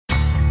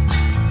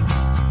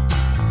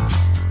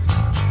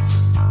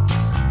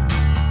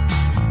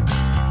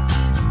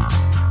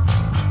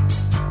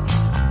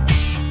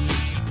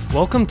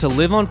Welcome to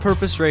Live on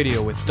Purpose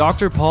Radio with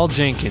Dr. Paul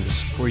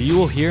Jenkins, where you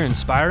will hear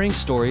inspiring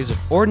stories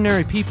of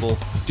ordinary people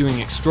doing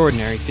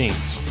extraordinary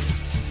things.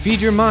 Feed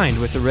your mind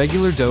with a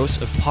regular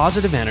dose of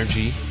positive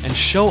energy and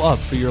show up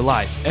for your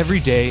life every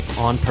day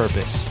on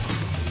purpose.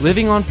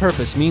 Living on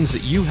purpose means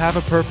that you have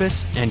a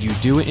purpose and you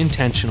do it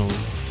intentionally.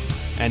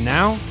 And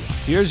now,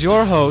 here's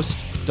your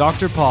host,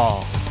 Dr.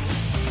 Paul.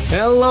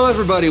 Hello,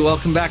 everybody.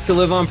 Welcome back to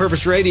Live on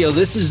Purpose Radio.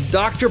 This is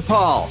Dr.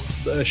 Paul,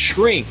 the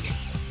shrink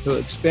who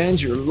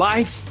expands your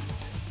life,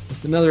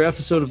 with another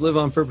episode of Live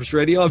on Purpose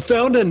Radio. I've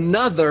found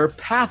another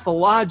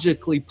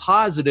pathologically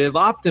positive,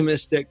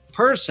 optimistic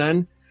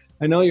person.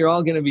 I know you're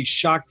all going to be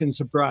shocked and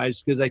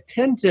surprised because I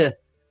tend to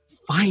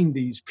find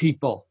these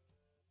people.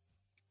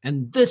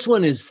 And this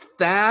one is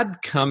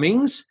Thad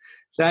Cummings.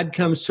 Thad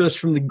comes to us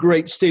from the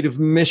great state of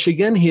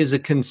Michigan. He is a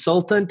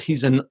consultant.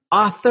 He's an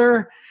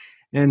author.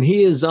 And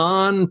he is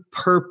on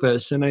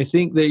purpose. And I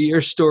think that your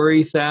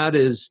story, Thad,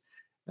 is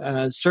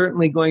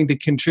certainly going to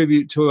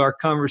contribute to our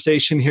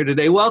conversation here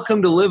today.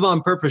 Welcome to Live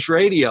on Purpose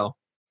Radio.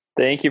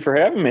 Thank you for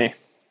having me.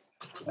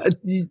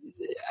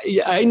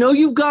 I know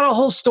you've got a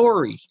whole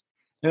story,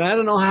 and I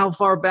don't know how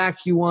far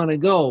back you want to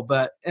go,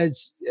 but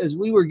as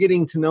we were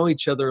getting to know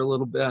each other a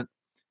little bit,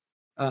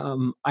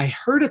 I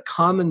heard a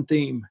common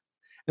theme.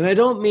 And I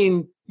don't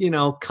mean,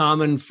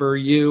 common for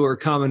you or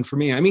common for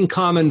me. I mean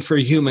common for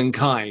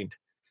humankind,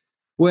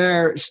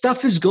 where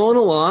stuff is going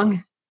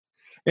along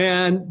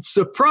and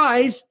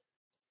surprise,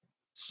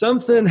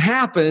 something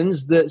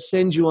happens that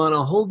sends you on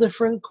a whole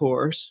different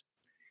course,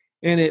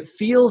 and it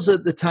feels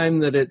at the time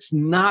that it's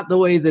not the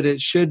way that it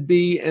should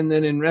be, and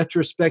then in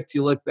retrospect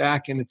you look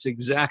back and it's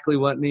exactly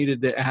what needed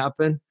to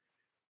happen.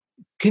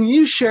 Can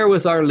you share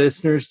with our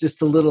listeners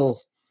just a little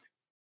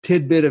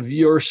tidbit of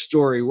your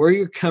story, where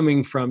you're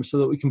coming from, so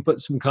that we can put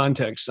some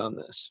context on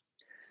this?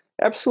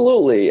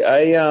 Absolutely.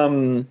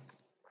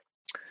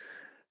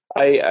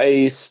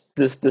 I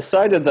just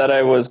decided that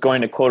I was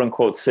going to quote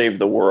unquote save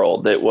the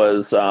world. It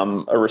was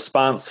a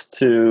response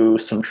to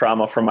some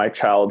trauma from my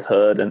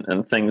childhood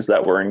and things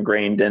that were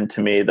ingrained into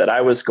me, that I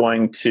was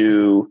going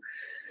to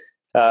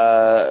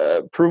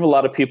prove a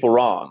lot of people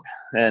wrong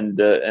and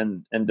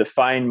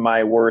define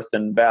my worth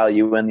and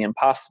value in the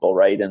impossible,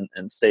 right?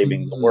 And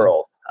saving the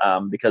world,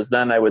 because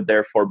then I would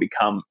therefore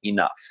become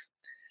enough.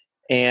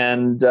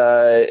 And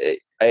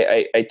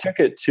I took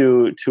it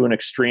to an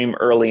extreme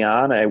early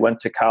on. I went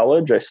to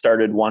college. I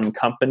started one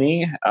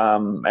company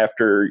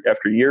after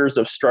years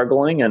of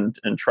struggling and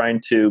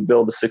trying to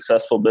build a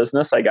successful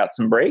business. I got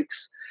some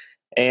breaks,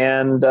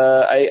 and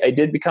I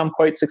did become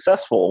quite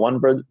successful.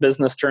 One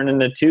business turned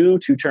into two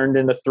turned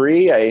into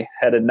three. I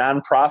had a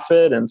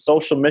nonprofit and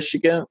social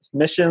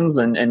missions,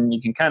 and you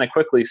can kind of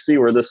quickly see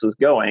where this is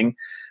going.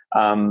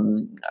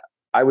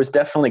 I was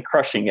definitely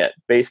crushing it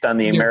based on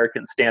the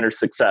American standard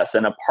success.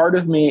 And a part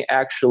of me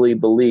actually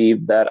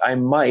believed that I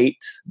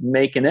might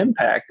make an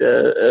impact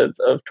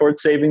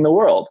towards saving the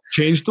world.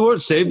 Change the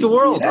world, save the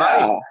world.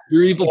 Yeah. Right.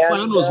 Your evil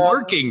plan was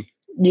working.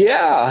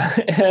 Yeah.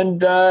 And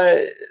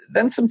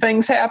then some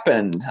things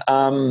happened.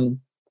 It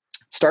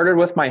started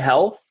with my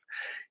health.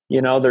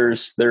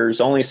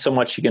 There's only so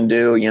much you can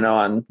do,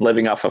 on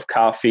living off of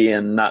coffee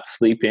and not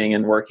sleeping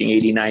and working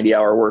 80,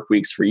 90-hour work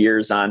weeks for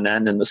years on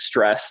end, and the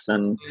stress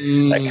and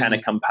that kind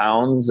of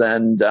compounds.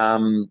 And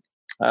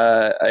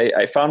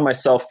I found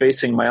myself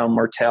facing my own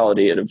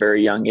mortality at a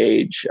very young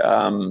age.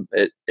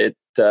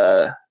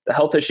 The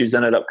health issues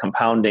ended up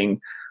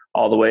compounding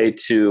all the way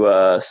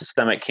to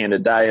systemic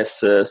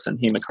candidiasis and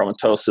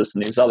hemochromatosis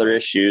and these other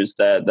issues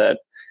that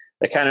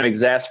kind of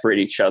exasperate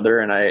each other.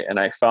 And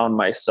I found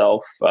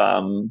myself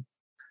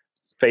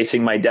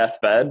facing my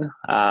deathbed.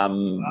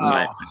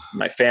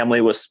 My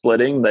family was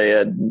splitting. They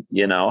had,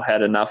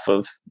 had enough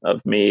of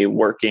me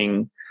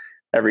working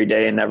every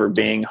day and never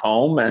being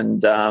home.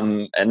 And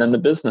then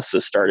the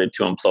businesses started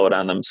to implode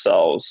on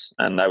themselves,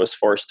 and I was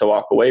forced to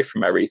walk away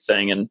from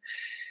everything.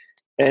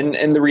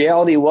 And the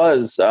reality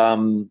was,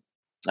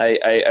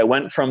 I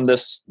went from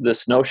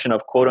this notion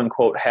of quote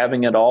unquote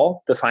having it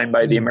all, defined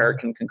by the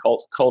American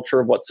culture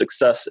of what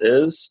success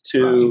is,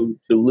 to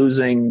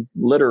losing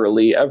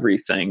literally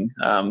everything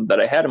that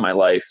I had in my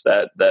life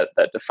that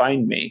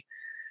defined me.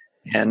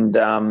 And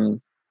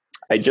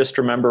I just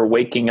remember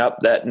waking up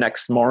that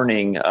next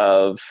morning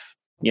of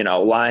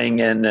lying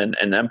in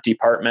an empty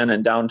apartment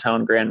in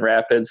downtown Grand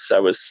Rapids. I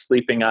was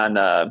sleeping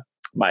on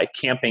my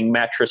camping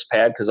mattress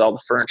pad because all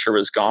the furniture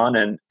was gone,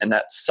 and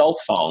that cell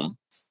phone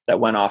that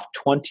went off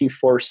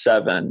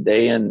 24/7,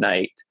 day and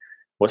night,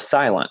 was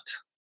silent.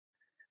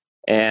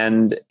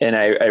 And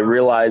I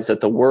realized that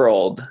the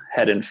world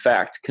had in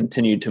fact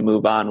continued to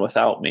move on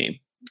without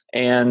me.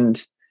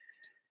 And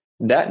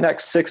that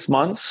next 6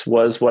 months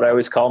was what I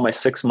always call my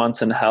 6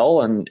 months in hell.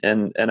 And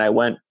I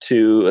went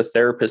to a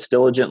therapist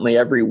diligently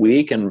every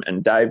week and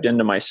dived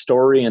into my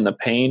story and the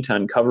pain to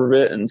uncover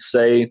it and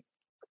say,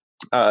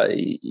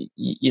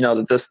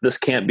 that this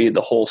can't be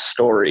the whole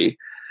story.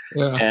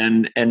 Yeah.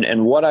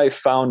 And what I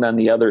found on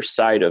the other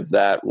side of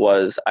that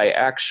was I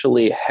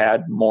actually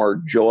had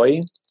more joy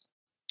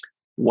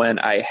when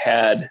I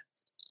had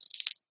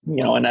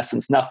in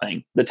essence,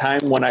 nothing. The time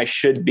when I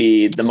should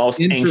be the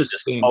most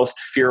anxious, most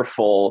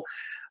fearful,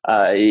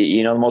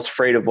 the most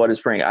afraid of what is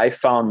bringing, I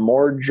found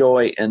more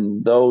joy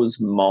in those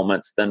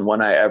moments than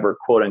when I ever,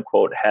 quote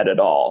unquote, had it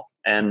all.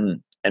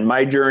 And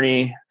my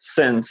journey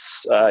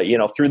since,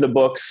 through the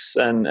books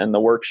and the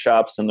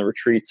workshops and the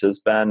retreats has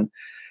been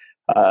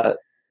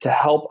to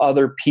help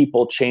other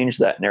people change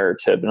that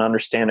narrative and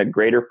understand a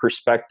greater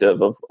perspective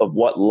of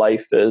what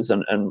life is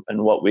and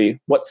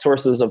what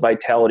sources of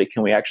vitality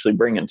can we actually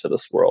bring into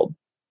this world.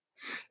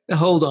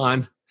 Hold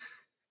on.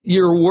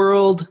 Your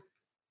world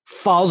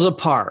falls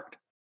apart.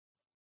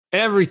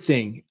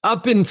 Everything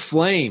up in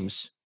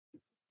flames.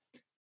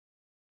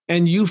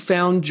 And you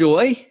found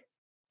joy?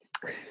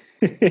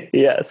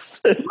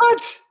 Yes.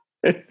 What?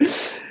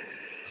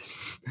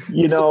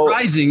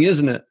 Surprising,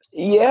 isn't it?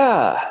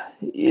 Yeah.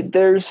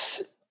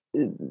 There's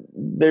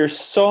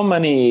so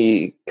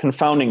many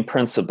confounding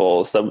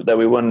principles that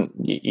we wouldn't,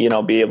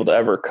 be able to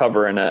ever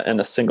cover in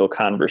a single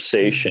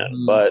conversation.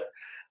 Mm-hmm. But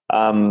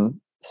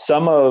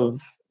some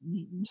of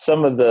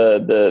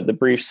the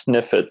brief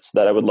snippets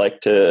that I would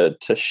like to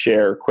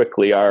share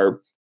quickly are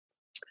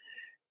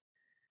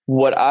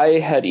what I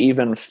had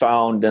even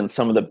found in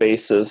some of the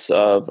basis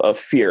of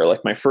fear.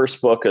 Like my first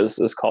book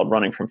is called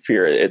Running from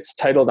Fear. It's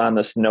titled on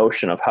this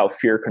notion of how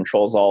fear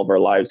controls all of our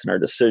lives and our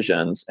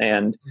decisions.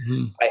 And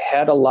mm-hmm. I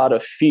had a lot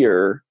of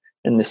fear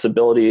in this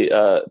ability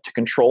to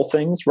control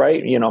things,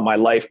 right? My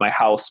life, my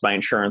house, my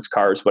insurance,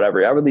 cars,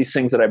 whatever these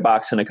things that I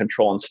box in and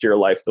control and steer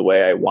life the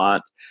way I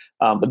want.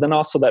 But then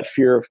also that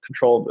fear of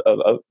control,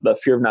 of the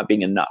fear of not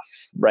being enough,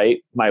 right?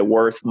 My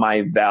worth,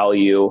 my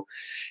value.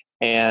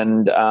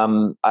 And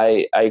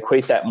I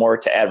equate that more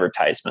to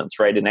advertisements,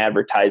 right? An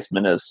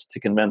advertisement is to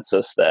convince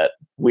us that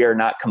we are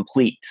not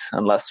complete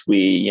unless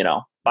we,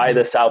 buy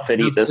this outfit,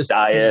 eat this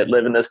diet,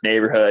 live in this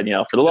neighborhood.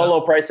 For the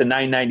low price of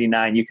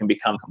 $9.99, you can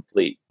become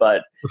complete.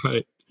 But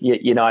right.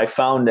 I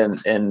found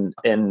in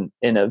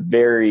a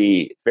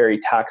very, very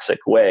toxic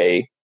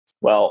way,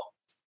 well,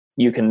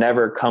 you can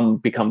never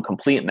become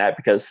complete in that,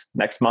 because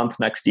next month,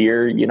 next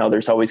year,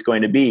 there's always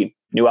going to be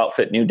new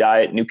outfit, new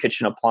diet, new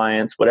kitchen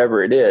appliance,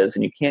 whatever it is,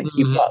 and you can't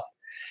keep mm-hmm. up.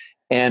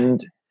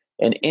 And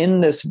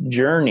in this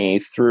journey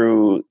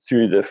through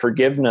the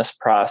forgiveness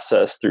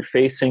process, through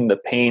facing the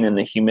pain and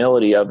the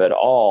humility of it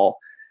all,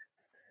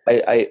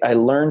 I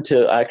learned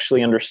to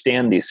actually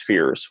understand these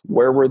fears.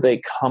 Where were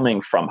they coming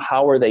from?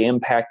 How are they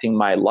impacting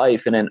my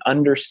life? And in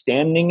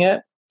understanding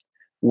it,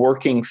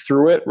 working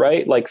through it,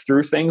 right? Like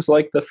through things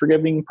like the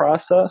forgiving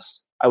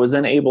process, I was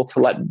then able to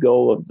let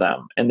go of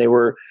them. And they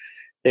were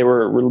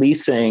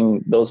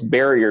releasing those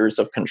barriers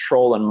of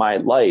control in my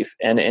life.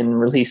 And in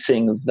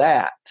releasing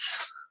that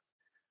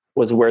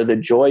was where the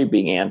joy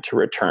began to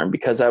return,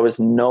 because I was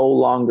no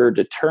longer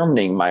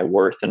determining my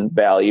worth and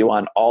value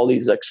on all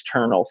these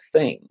external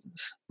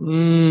things.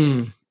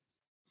 And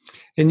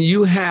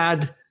you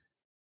had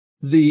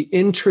the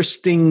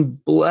interesting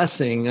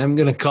blessing, I'm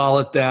going to call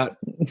it that,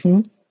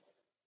 mm-hmm.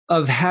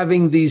 of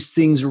having these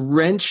things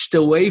wrenched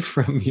away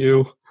from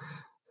you.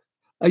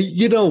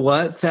 You know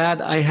what,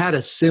 Thad? I had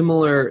a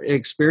similar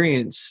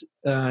experience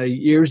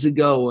years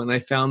ago when I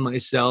found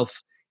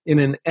myself in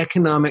an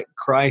economic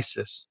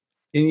crisis.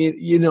 And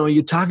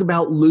you talk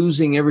about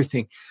losing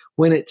everything.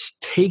 When it's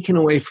taken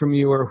away from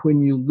you or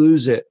when you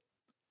lose it,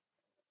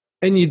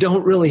 and you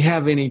don't really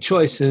have any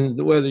choice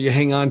in whether you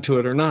hang on to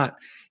it or not,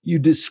 you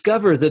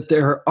discover that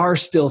there are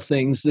still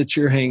things that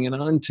you're hanging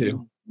on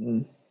to.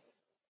 Mm-hmm.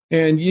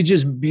 And you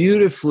just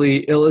beautifully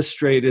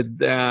illustrated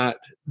that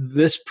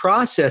this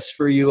process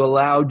for you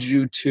allowed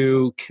you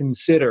to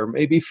consider,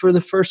 maybe for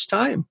the first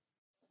time,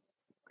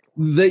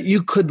 that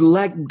you could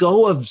let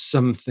go of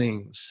some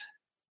things.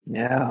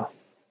 Yeah.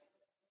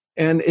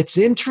 And it's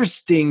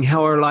interesting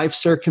how our life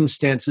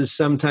circumstances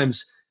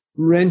sometimes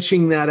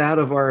wrenching that out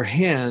of our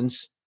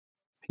hands,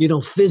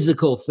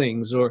 physical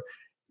things or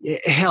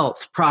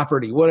health,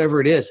 property, whatever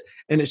it is,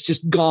 and it's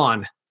just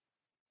gone.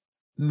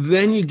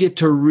 Then you get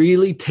to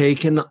really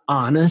take an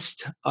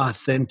honest,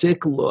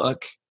 authentic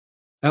look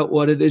at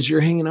what it is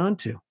you're hanging on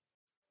to.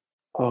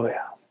 Oh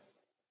yeah.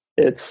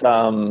 It's,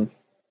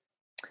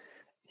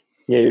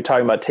 you're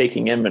talking about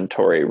taking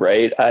inventory,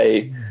 right?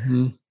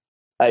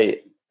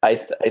 I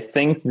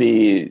think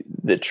the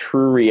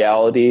true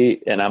reality,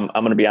 and I'm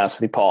going to be honest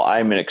with you, Paul,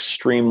 I'm an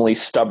extremely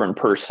stubborn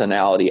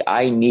personality.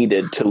 I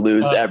needed to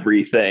lose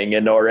everything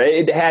in order.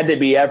 It had to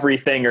be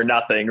everything or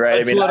nothing,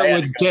 right? That's what it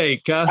would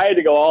take. Huh? I had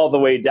to go all the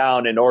way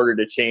down in order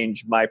to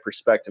change my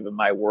perspective and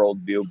my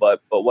worldview.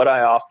 But what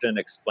I often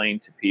explain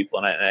to people,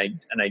 and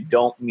I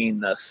don't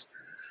mean this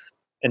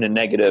in a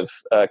negative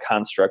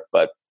construct,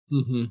 but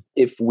mm-hmm.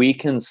 if we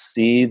can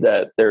see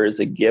that there is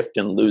a gift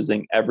in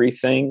losing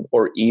everything,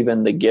 or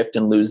even the gift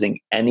in losing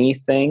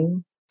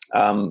anything,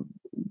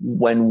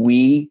 when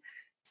we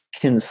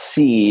can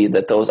see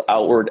that those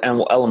outward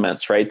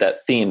elements, right, that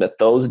theme, that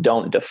those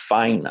don't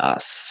define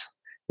us,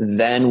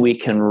 then we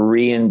can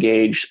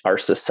re-engage our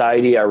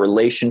society, our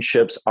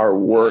relationships, our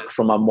work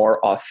from a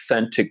more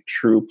authentic,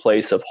 true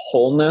place of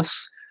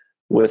wholeness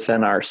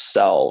within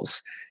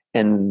ourselves.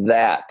 And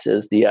that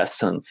is the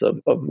essence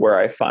of where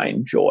I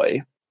find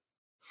joy.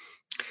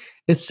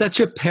 It's such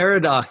a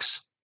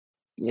paradox.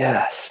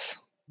 Yes.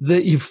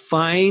 That you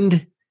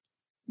find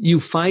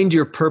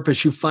your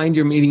purpose, you find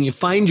your meaning, you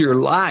find your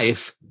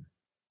life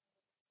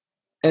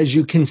as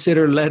you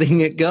consider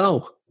letting it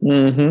go.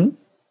 Mm-hmm.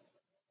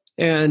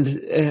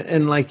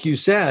 And like you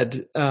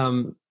said,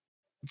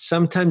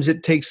 sometimes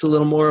it takes a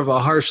little more of a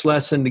harsh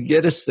lesson to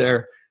get us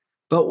there.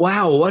 But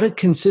wow, what a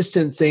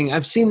consistent thing.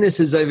 I've seen this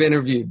as I've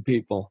interviewed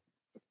people.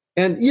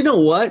 And you know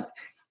what?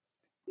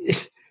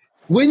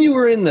 When you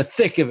were in the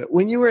thick of it,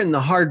 when you were in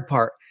the hard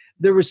part,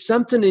 there was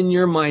something in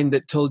your mind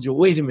that told you,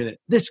 wait a minute,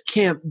 this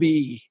can't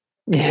be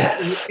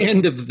the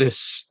end of this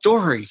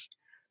story,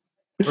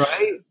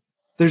 right?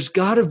 There's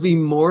got to be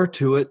more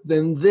to it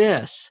than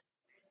this.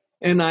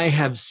 And I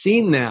have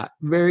seen that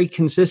very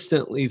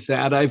consistently,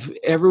 that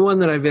everyone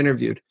that I've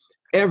interviewed,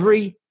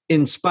 every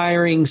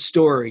inspiring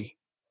story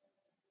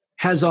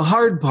has a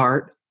hard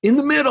part in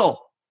the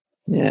middle.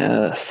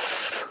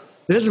 Yes.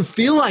 It doesn't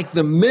feel like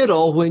the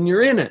middle when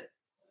you're in it.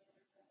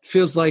 It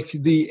feels like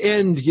the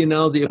end, the end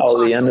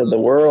of the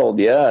world,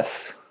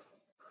 yes.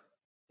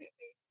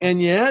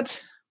 And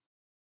yet,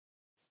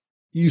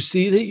 you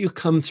see that you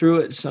come through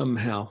it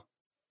somehow.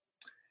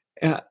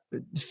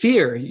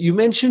 Fear. You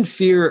mentioned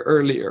fear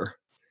earlier.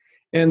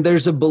 And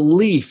there's a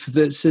belief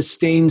that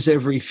sustains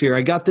every fear.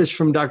 I got this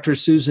from Dr.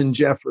 Susan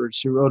Jeffers,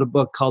 who wrote a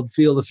book called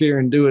Feel the Fear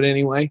and Do It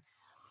Anyway.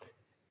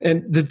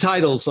 And the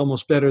title's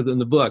almost better than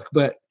the book.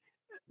 But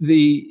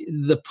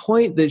the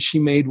point that she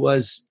made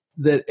was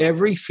that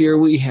every fear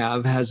we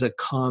have has a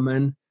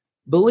common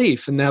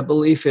belief. And that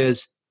belief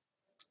is,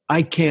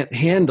 I can't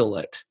handle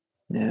it.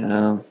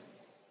 Yeah.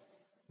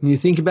 When you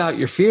think about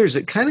your fears,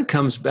 it kind of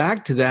comes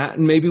back to that.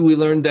 And maybe we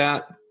learned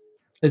that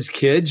as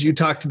kids. You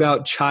talked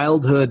about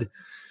childhood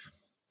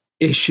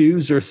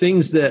issues or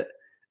things that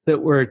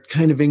were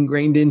kind of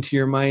ingrained into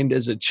your mind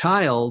as a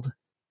child,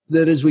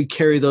 that as we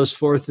carry those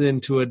forth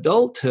into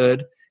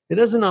adulthood, it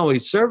doesn't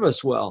always serve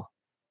us well.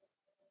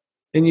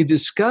 And you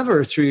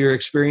discover through your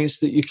experience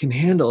that you can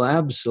handle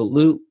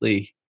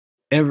absolutely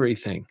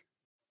everything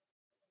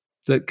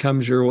that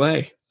comes your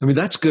way. I mean,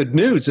 that's good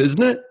news,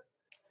 isn't it?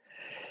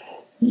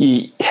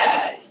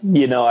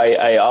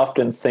 I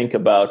often think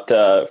about,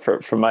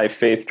 for my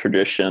faith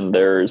tradition,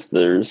 there's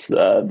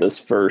this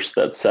verse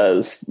that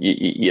says,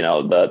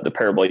 the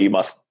parable, you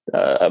must,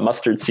 a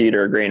mustard seed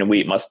or a grain of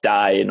wheat must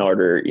die in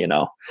order,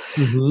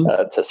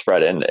 to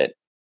spread. And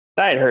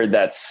I had heard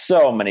that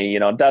so many,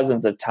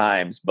 dozens of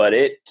times, but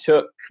it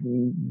took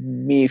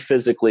me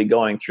physically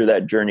going through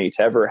that journey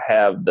to ever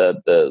have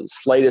the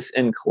slightest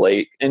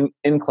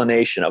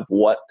inclination of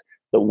what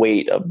the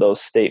weight of those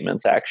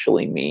statements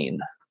actually mean.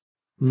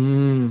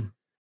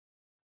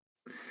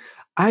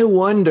 I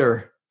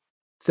wonder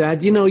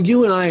that,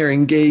 you and I are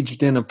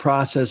engaged in a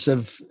process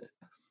of,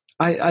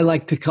 I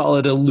like to call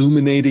it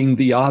illuminating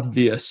the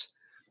obvious,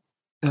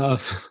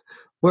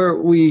 where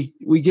we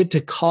get to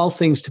call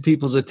things to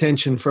people's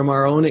attention from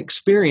our own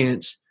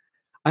experience.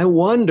 I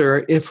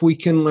wonder if we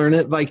can learn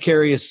it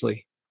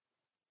vicariously,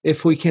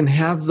 if we can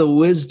have the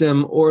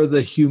wisdom or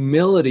the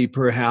humility,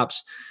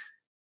 perhaps,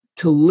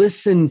 to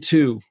listen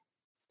to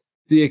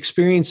the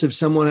experience of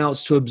someone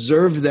else, to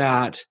observe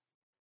that,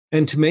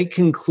 and to make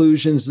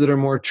conclusions that are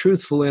more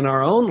truthful in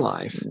our own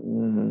life.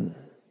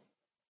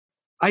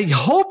 I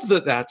hope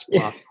that that's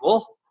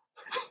possible.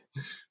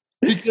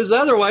 Because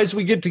otherwise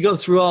we get to go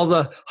through all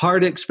the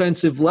hard,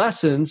 expensive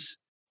lessons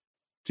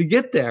to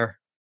get there.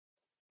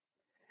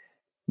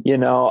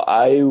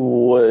 I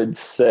would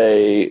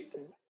say,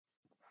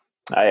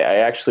 I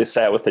actually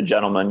sat with a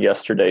gentleman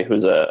yesterday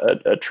who's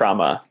a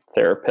trauma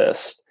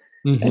therapist,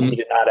 and he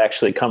did not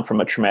actually come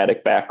from a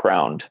traumatic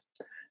background,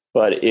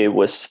 but it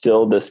was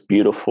still this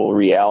beautiful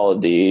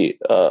reality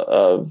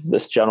of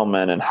this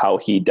gentleman and how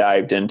he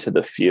dived into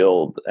the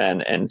field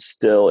and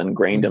still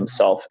ingrained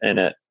himself in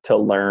it to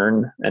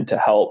learn and to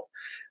help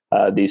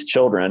these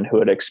children who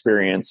had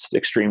experienced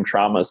extreme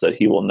traumas that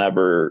he will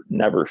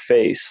never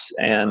face.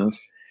 And,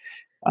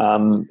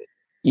 I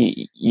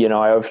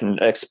often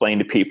explain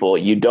to people,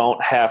 you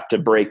don't have to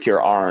break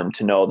your arm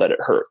to know that it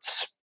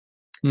hurts.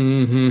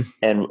 And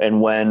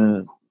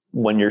when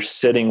you're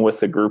sitting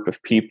with a group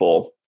of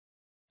people,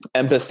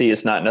 empathy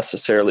is not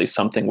necessarily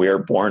something we are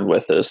born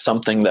with. It is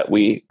something that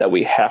we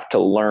have to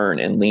learn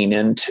and lean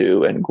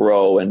into and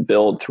grow and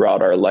build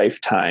throughout our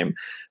lifetime.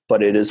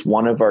 But it is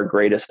one of our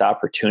greatest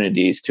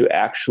opportunities to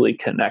actually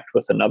connect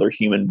with another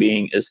human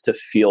being, is to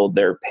feel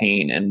their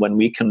pain. And when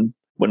we can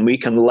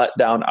let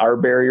down our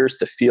barriers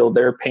to feel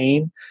their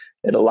pain,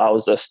 it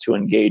allows us to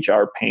engage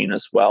our pain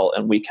as well.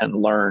 And we can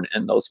learn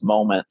in those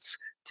moments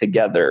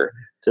together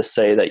to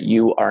say that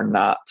you are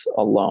not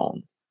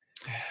alone.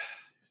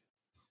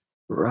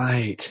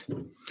 Right.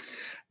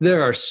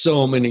 There are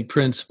so many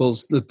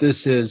principles that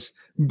this is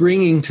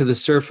bringing to the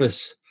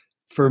surface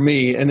for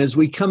me. And as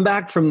we come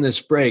back from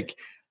this break,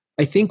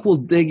 I think we'll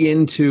dig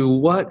into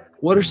what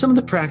are some of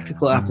the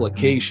practical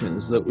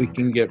applications that we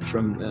can get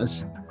from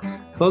this.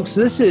 Folks,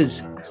 this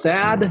is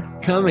Thad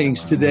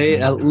Cummings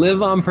today at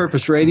Live on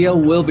Purpose Radio.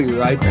 We'll be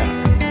right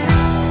back.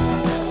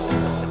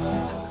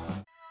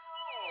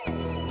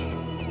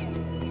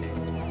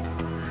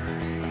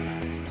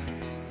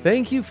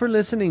 Thank you for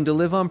listening to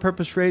Live on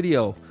Purpose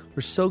Radio.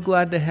 We're so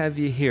glad to have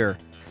you here.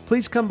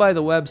 Please come by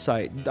the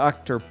website,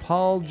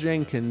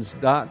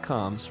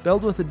 drpauljenkins.com,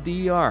 spelled with a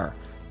D-R,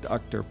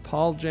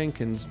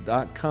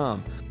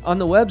 drpauljenkins.com. On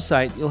the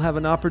website, you'll have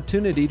an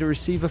opportunity to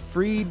receive a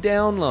free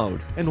download.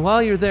 And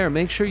while you're there,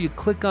 make sure you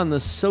click on the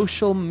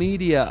social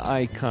media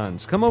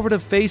icons. Come over to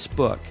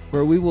Facebook,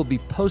 where we will be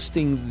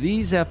posting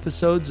these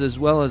episodes as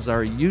well as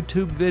our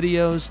YouTube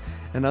videos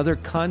and other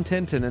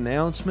content and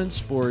announcements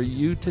for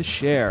you to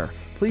share.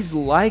 Please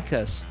like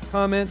us,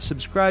 comment,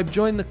 subscribe,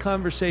 join the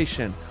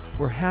conversation.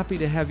 We're happy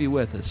to have you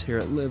with us here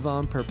at Live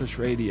on Purpose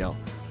Radio.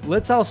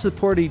 Let's all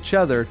support each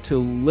other to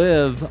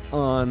live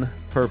on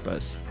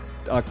purpose.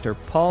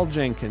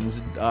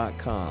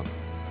 drpauljenkins.com.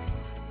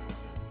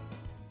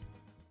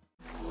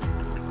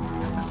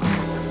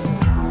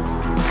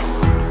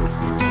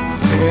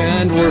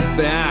 And we're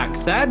back.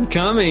 Thad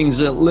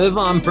Cummings at Live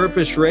on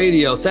Purpose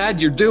Radio.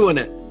 Thad, you're doing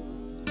it.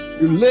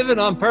 You're living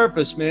on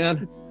purpose,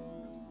 man.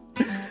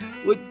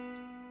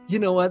 You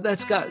know what?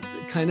 That's got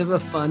kind of a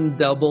fun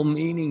double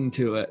meaning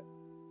to it.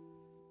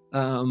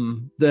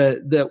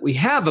 That we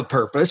have a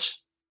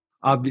purpose,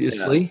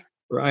 obviously,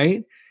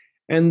 right?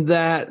 And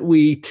that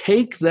we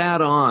take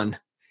that on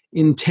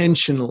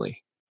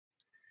intentionally.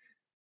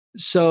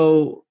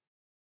 So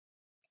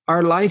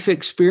our life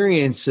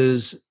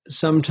experiences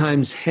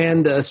sometimes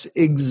hand us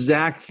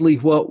exactly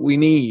what we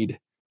need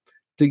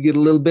to get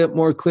a little bit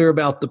more clear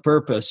about the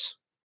purpose.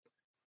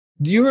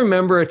 Do you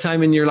remember a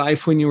time in your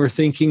life when you were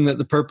thinking that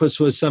the purpose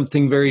was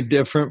something very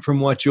different from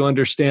what you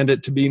understand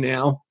it to be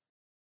now?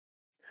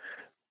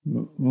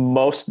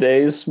 Most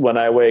days when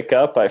I wake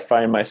up, I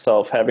find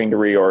myself having to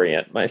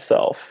reorient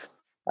myself.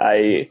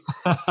 I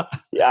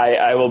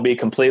will be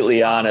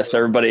completely honest.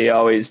 Everybody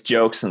always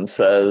jokes and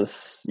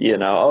says, you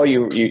know, oh,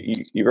 you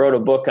wrote a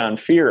book on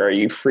fear. Are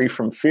you free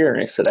from fear?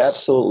 And I said,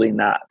 absolutely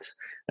not.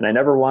 And I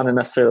never want to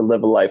necessarily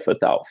live a life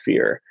without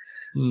fear.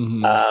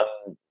 Mm-hmm.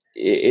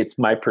 It's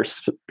my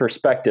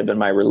perspective and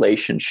my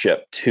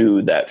relationship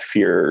to that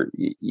fear,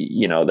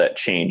 you know, that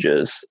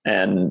changes.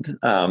 And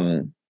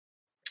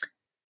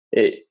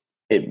it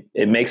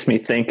makes me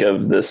think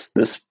of this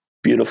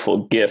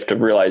beautiful gift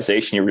of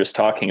realization you were just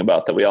talking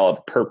about, that we all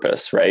have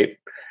purpose, right?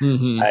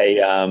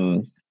 Mm-hmm.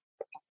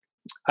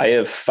 I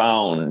have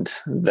found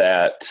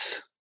that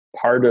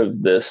part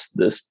of this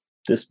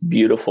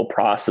beautiful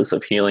process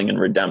of healing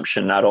and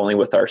redemption, not only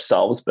with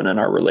ourselves, but in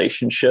our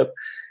relationship,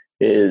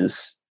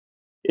 is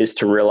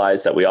to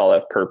realize that we all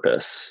have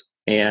purpose.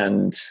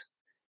 And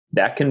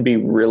that can be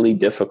really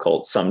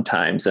difficult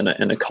sometimes in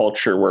a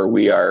culture where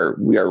we are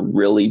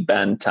really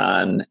bent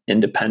on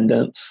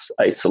independence,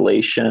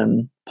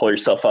 isolation, pull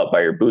yourself up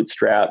by your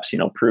bootstraps, you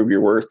know, prove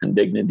your worth and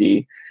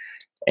dignity.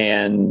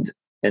 And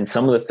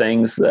some of the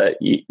things that,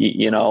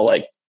 you know,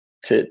 like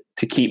to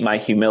keep my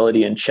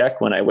humility in check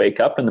when I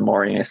wake up in the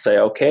morning, I say,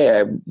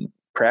 okay,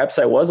 perhaps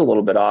I was a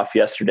little bit off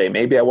yesterday.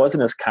 Maybe I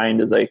wasn't as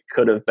kind as I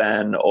could have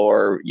been,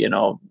 or, you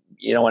know,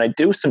 when I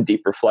do some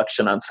deep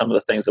reflection on some of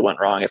the things that went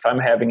wrong, if I'm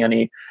having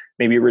any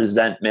maybe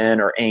resentment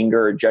or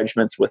anger or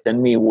judgments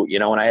within me, you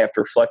know, and I have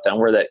to reflect on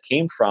where that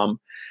came from,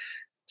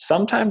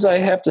 sometimes I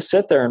have to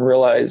sit there and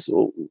realize,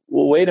 well,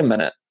 wait a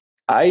minute.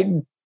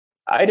 I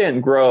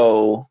didn't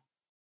grow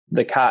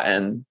the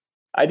cotton.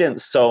 I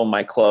didn't sew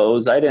my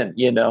clothes. I didn't,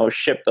 you know,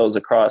 ship those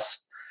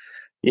across,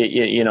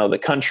 you know, the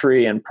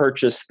country and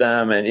purchase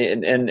them.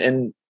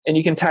 And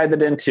you can tie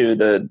that into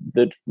the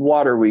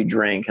water we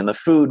drink and the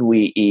food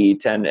we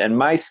eat. And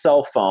my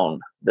cell phone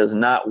does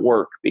not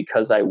work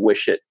because I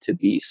wish it to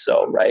be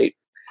so, right?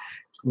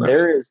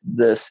 There is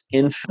this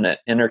infinite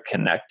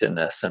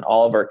interconnectedness in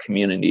all of our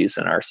communities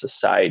and our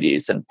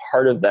societies. And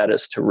part of that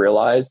is to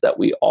realize that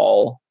we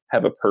all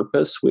have a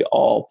purpose. We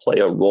all play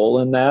a role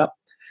in that.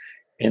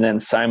 And then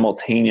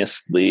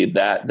simultaneously,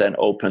 that then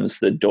opens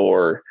the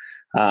door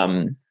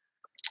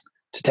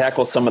to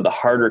tackle some of the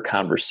harder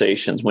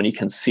conversations. When you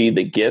can see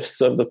the gifts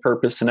of the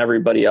purpose in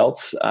everybody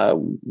else,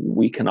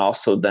 we can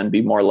also then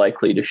be more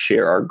likely to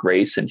share our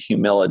grace and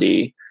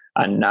humility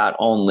on not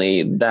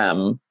only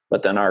them,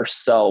 but then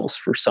ourselves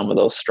for some of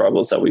those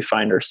struggles that we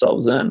find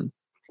ourselves in.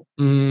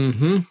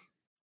 Mm-hmm.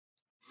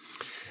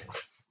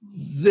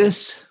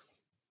 This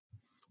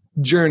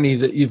journey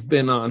that you've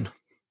been on,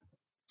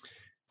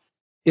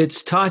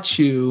 it's taught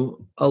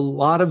you a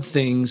lot of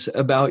things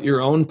about your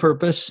own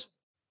purpose,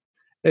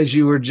 as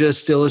you were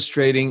just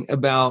illustrating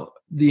about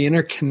the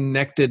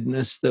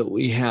interconnectedness that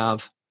we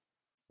have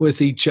with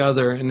each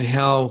other and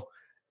how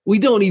we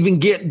don't even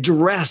get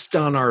dressed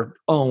on our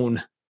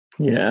own.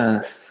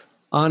 Yes.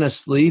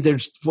 Honestly,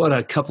 there's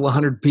a couple of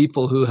hundred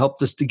people who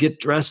helped us to get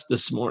dressed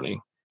this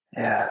morning.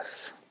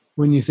 Yes.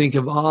 When you think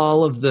of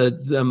all of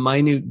the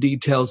minute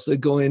details that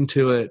go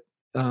into it,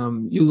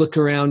 you look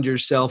around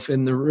yourself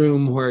in the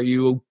room where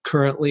you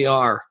currently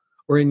are,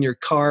 or in your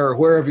car, or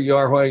wherever you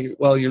are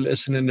while you're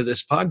listening to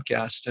this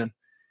podcast. And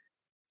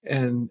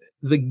and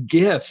the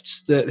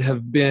gifts that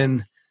have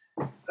been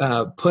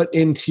put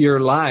into your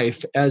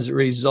life as a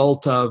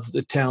result of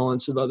the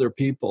talents of other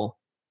people.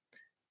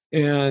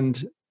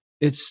 And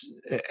it's,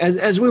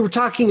 as we were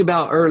talking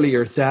about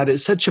earlier, Thad,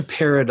 it's such a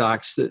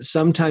paradox that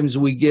sometimes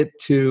we get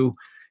to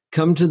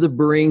come to the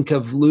brink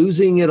of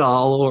losing it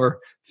all or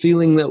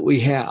feeling that we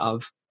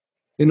have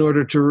in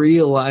order to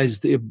realize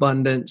the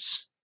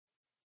abundance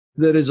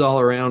that is all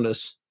around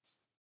us.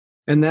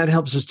 And that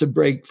helps us to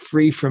break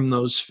free from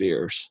those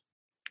fears.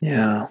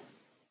 Yeah.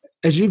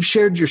 As you've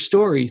shared your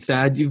story,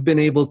 Thad, you've been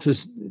able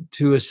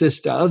to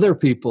assist other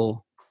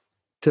people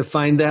to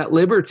find that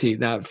liberty,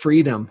 that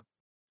freedom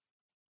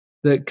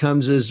that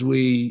comes as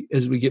we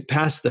get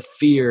past the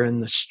fear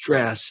and the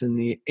stress and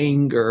the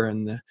anger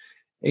and the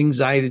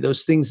anxiety,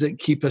 those things that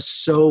keep us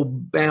so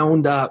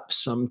bound up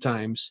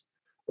sometimes,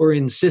 or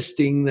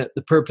insisting that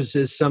the purpose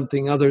is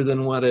something other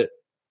than what it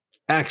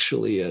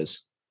actually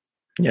is.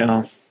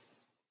 Yeah.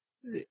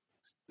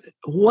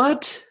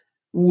 What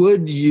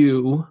would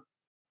you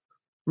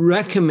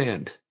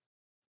recommend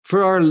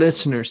for our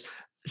listeners?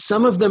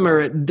 Some of them are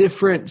at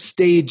different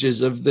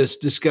stages of this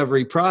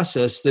discovery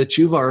process that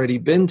you've already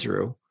been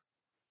through.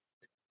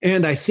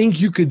 And I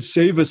think you could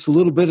save us a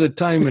little bit of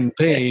time and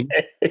pain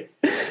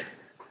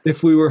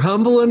if we were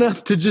humble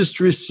enough to just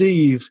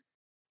receive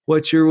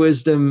what your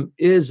wisdom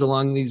is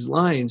along these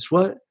lines.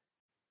 What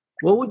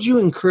would you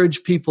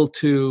encourage people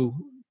to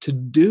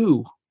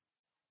do?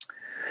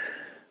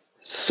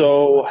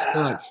 So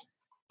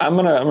I'm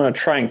gonna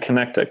try and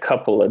connect a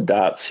couple of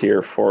dots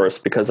here for us,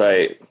 because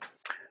I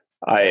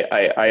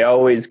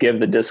always give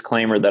the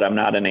disclaimer that I'm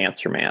not an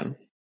answer man.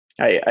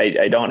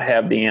 I don't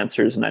have the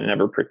answers, and I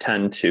never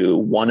pretend to.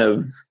 One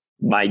of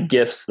my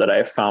gifts that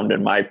I found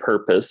in my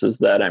purpose is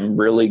that I'm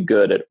really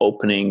good at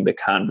opening the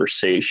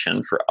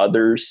conversation for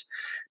others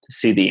to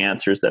see the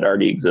answers that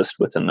already exist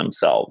within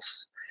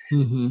themselves.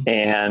 Mm-hmm.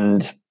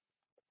 And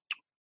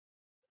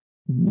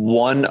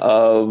one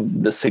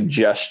of the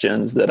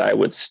suggestions that I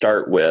would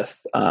start with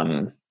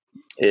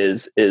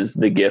is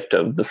the gift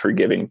of the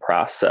forgiving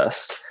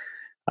process.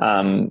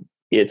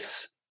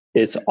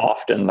 It's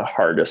often the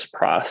hardest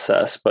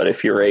process, but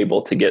if you're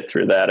able to get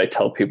through that, I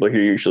tell people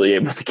you're usually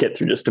able to get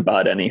through just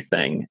about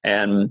anything.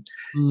 And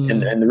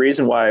the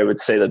reason why I would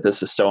say that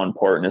this is so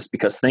important is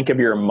because think of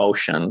your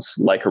emotions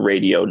like a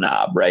radio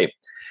knob, right?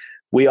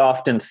 We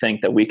often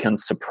think that we can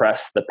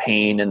suppress the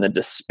pain and the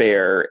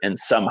despair and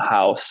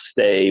somehow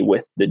stay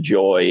with the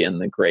joy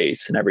and the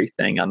grace and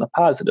everything on the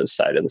positive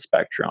side of the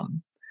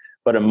spectrum.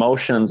 But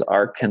emotions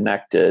are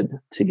connected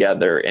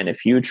together. And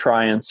if you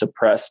try and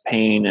suppress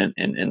pain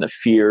and the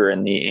fear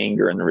and the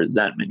anger and the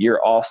resentment,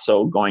 you're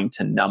also going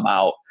to numb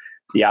out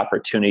the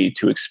opportunity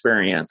to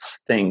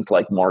experience things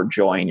like more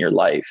joy in your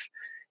life.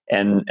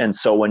 And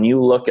so when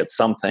you look at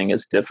something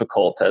as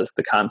difficult as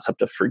the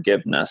concept of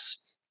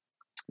forgiveness,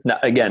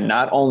 again,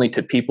 not only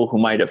to people who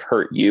might have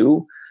hurt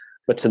you,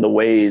 but to the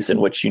ways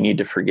in which you need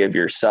to forgive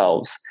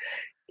yourselves,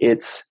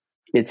 it's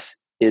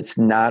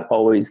not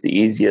always the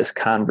easiest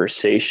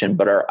conversation,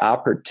 but our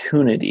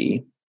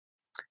opportunity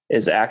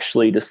is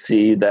actually to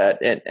see that.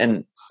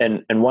 And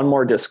one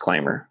more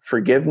disclaimer: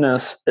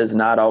 forgiveness is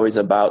not always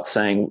about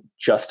saying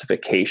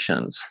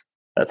justifications.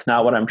 That's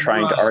not what I'm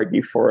trying to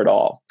argue for at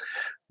all.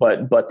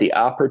 But the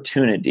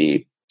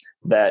opportunity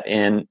that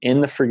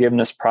in the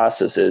forgiveness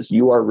process is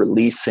you are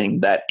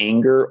releasing that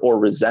anger or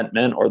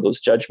resentment or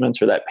those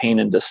judgments or that pain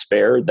and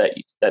despair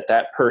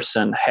that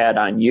person had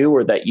on you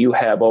or that you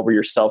have over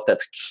yourself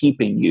that's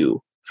keeping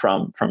you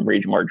from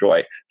reaching more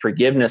joy.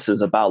 Forgiveness is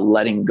about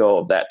letting go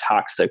of that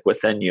toxic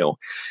within you.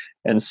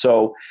 And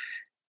so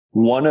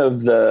one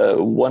of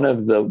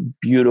the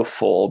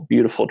beautiful,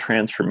 beautiful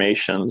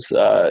transformations,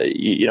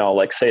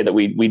 like say that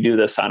we do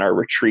this on our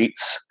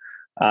retreats,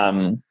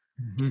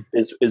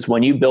 is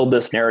when you build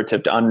this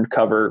narrative to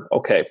uncover,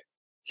 okay,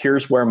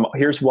 here's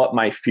what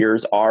my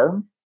fears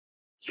are,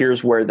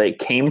 here's where they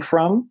came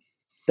from.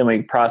 Then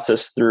we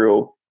process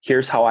through,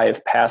 here's how I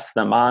have passed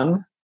them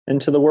on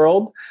into the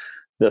world.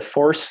 The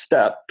fourth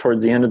step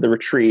towards the end of the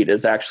retreat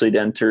is actually to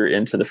enter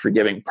into the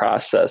forgiving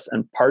process.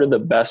 And part of the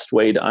best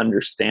way to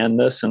understand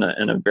this in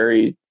a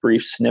very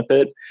brief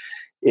snippet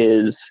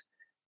is,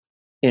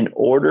 in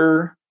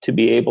order to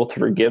be able to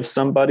forgive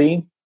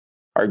somebody,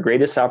 our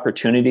greatest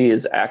opportunity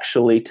is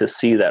actually to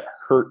see that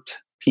hurt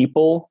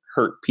people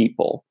hurt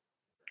people.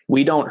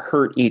 We don't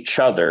hurt each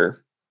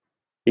other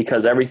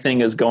because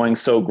everything is going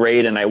so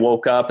great and I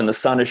woke up and the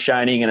sun is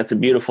shining and it's a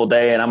beautiful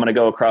day and I'm going to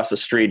go across the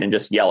street and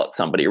just yell at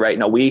somebody, right?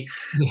 No, we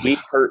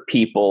hurt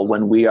people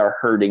when we are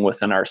hurting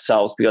within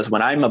ourselves, because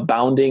when I'm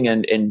abounding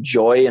in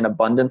joy and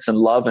abundance and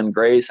love and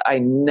grace, I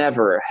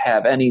never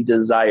have any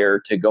desire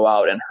to go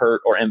out and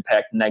hurt or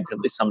impact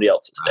negatively somebody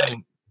else's day.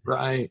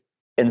 Right.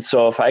 And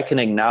so if I can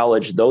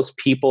acknowledge those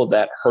people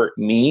that hurt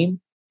me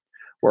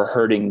were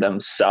hurting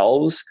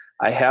themselves,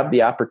 I have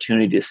the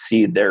opportunity to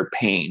see their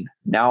pain.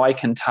 Now I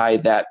can tie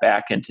that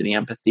back into the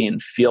empathy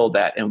and feel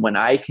that. And when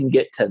I can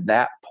get to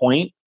that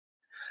point,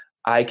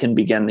 I can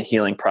begin the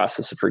healing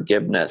process of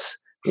forgiveness.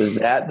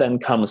 That then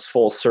comes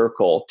full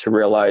circle to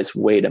realize,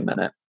 wait a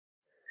minute,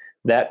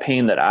 that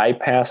pain that I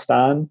passed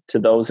on to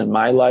those in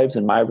my lives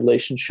and my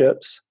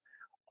relationships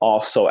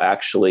also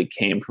actually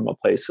came from a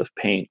place of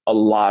pain. A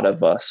lot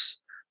of us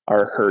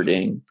are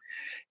hurting.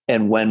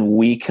 And when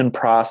we can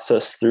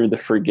process through the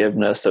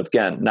forgiveness of,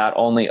 again, not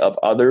only of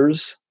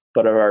others,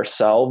 but of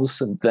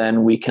ourselves,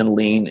 then we can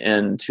lean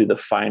into the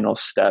final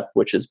step,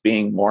 which is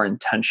being more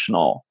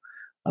intentional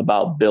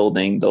about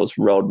building those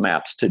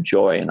roadmaps to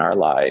joy in our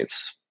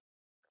lives.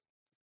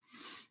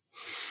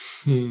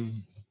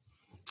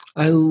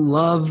 I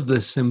love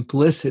the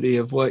simplicity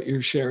of what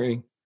you're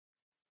sharing.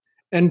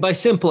 And by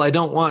simple, I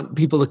don't want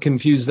people to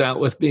confuse that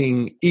with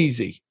being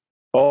easy.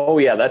 Oh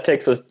yeah,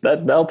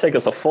 that'll take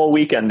us a full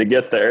weekend to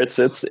get there. It's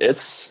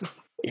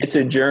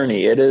a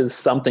journey. It is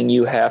something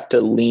you have to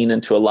lean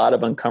into a lot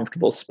of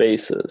uncomfortable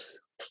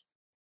spaces,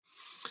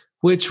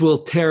 which will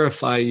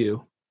terrify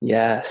you.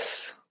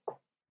 Yes.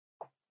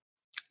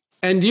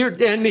 And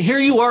here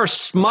you are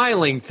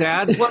smiling,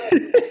 Thad.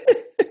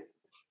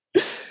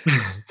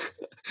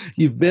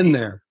 You've been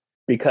there.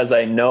 Because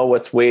I know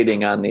what's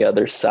waiting on the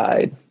other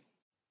side.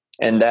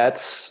 And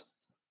that's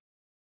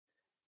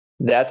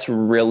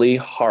really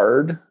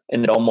hard,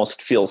 and it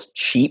almost feels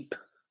cheap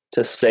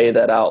to say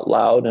that out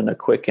loud in a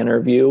quick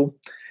interview.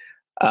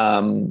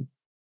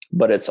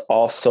 But it's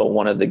also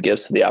one of the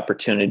gifts of the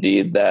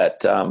opportunity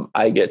that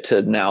I get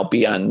to now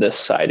be on this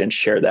side and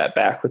share that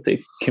back with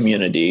the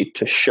community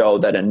to show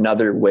that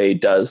another way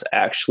does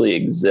actually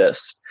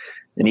exist.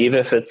 And even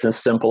if it's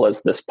as simple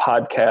as this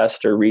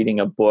podcast or reading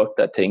a book,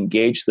 that to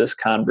engage this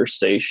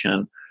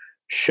conversation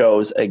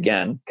shows,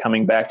 again,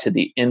 coming back to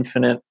the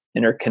infinite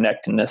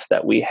interconnectedness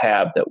that we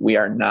have, that we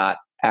are not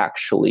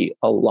actually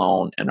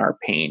alone in our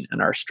pain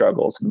and our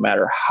struggles, no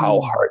matter how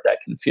hard that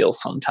can feel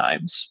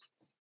sometimes.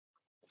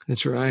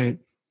 That's right.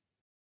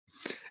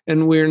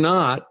 And we're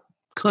not,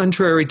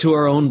 contrary to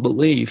our own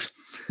belief,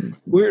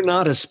 we're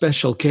not a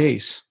special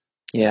case.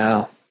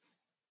 Yeah.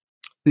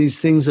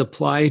 These things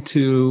apply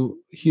to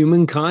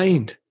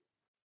humankind,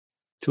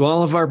 to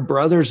all of our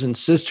brothers and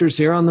sisters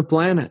here on the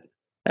planet.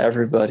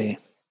 Everybody.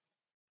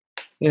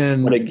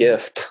 And what a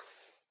gift.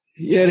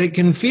 Yet it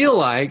can feel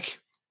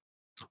like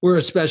we're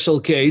a special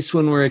case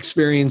when we're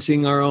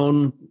experiencing our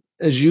own,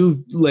 as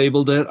you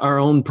labeled it, our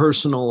own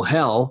personal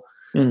hell.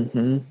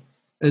 Mm-hmm.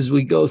 As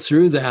we go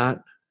through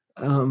that,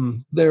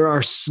 there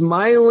are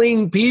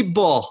smiling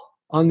people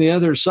on the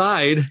other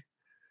side.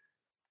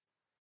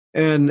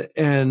 And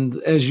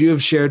as you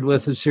have shared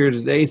with us here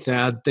today,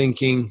 Thad,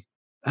 thinking,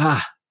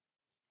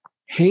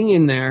 hang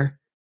in there.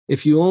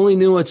 If you only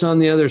knew what's on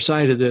the other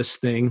side of this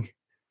thing,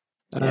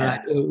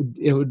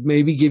 it would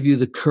maybe give you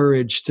the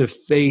courage to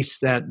face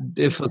that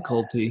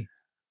difficulty.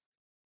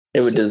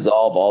 It would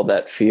dissolve all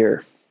that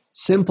fear.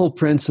 Simple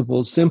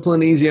principles, simple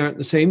and easy aren't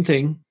the same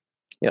thing.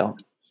 Yeah.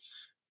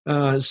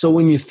 So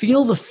when you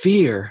feel the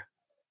fear,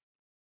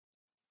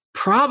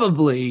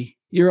 probably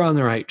you're on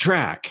the right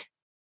track.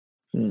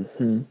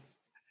 Mm-hmm.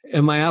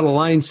 Am I out of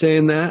line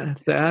saying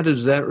that?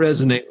 Does that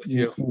resonate with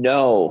you?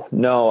 No.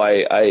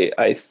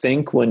 I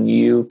think when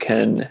you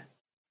can,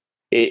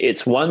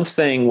 it's one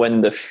thing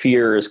when the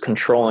fear is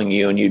controlling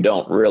you and you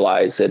don't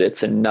realize it.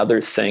 It's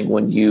another thing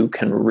when you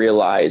can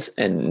realize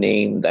and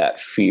name that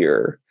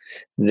fear.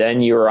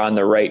 Then you're on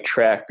the right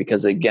track,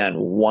 because again,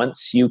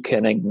 once you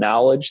can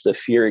acknowledge the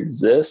fear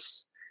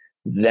exists,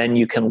 then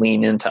you can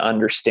lean in to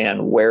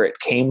understand where it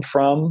came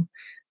from.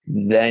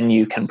 Then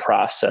you can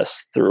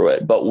process through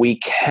it. But we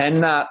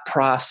cannot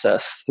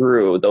process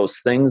through those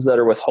things that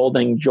are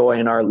withholding joy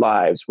in our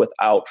lives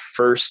without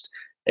first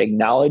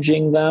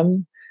acknowledging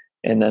them,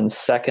 and then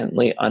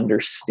secondly,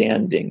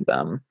 understanding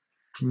them.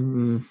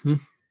 Mm-hmm.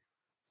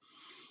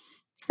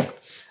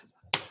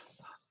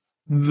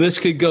 This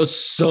could go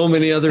so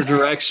many other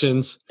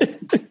directions.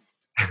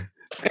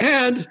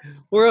 And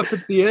we're up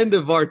at the end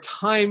of our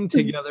time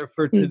together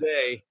for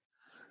today.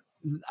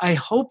 I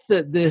hope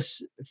that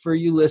this, for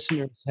you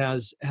listeners,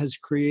 has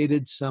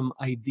created some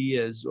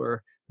ideas,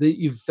 or that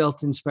you've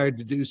felt inspired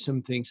to do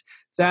some things.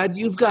 Thad,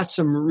 you've got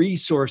some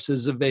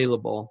resources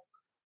available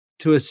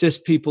to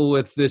assist people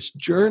with this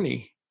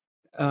journey.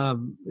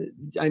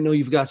 I know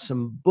you've got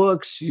some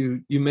books.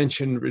 You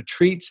mentioned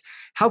retreats.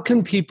 How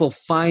can people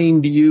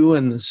find you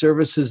and the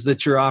services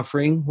that you're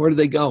offering? Where do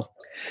they go?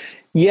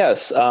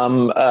 Yes.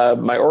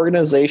 My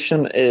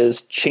organization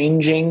is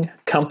Changing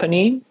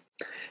Company.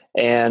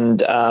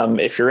 And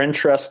if you're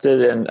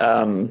interested in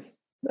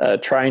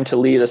trying to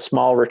lead a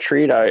small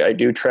retreat, I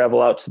do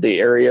travel out to the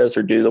areas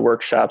or do the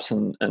workshops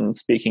and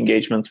speak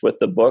engagements with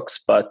the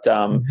books. But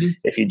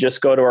if you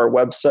just go to our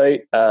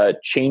website,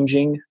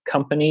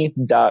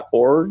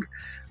 changingcompany.org,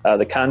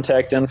 the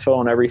contact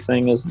info and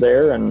everything is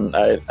there. And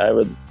I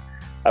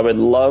would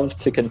love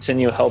to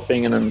continue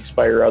helping and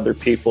inspire other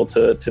people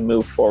to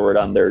move forward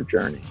on their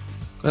journey.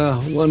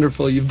 Oh,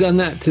 wonderful. You've done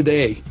that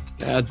today.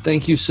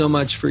 Thank you so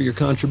much for your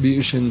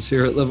contributions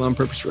here at Live on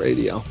Purpose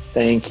Radio.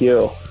 Thank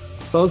you.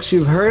 Folks,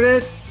 you've heard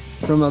it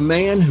from a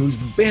man who's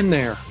been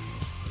there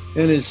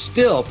and is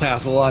still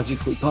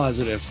pathologically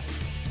positive.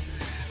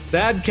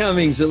 Thad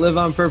Cummings at Live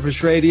on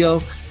Purpose Radio.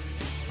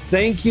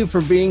 Thank you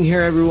for being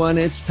here, everyone.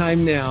 It's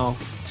time now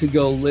to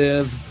go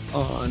live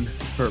on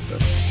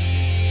purpose.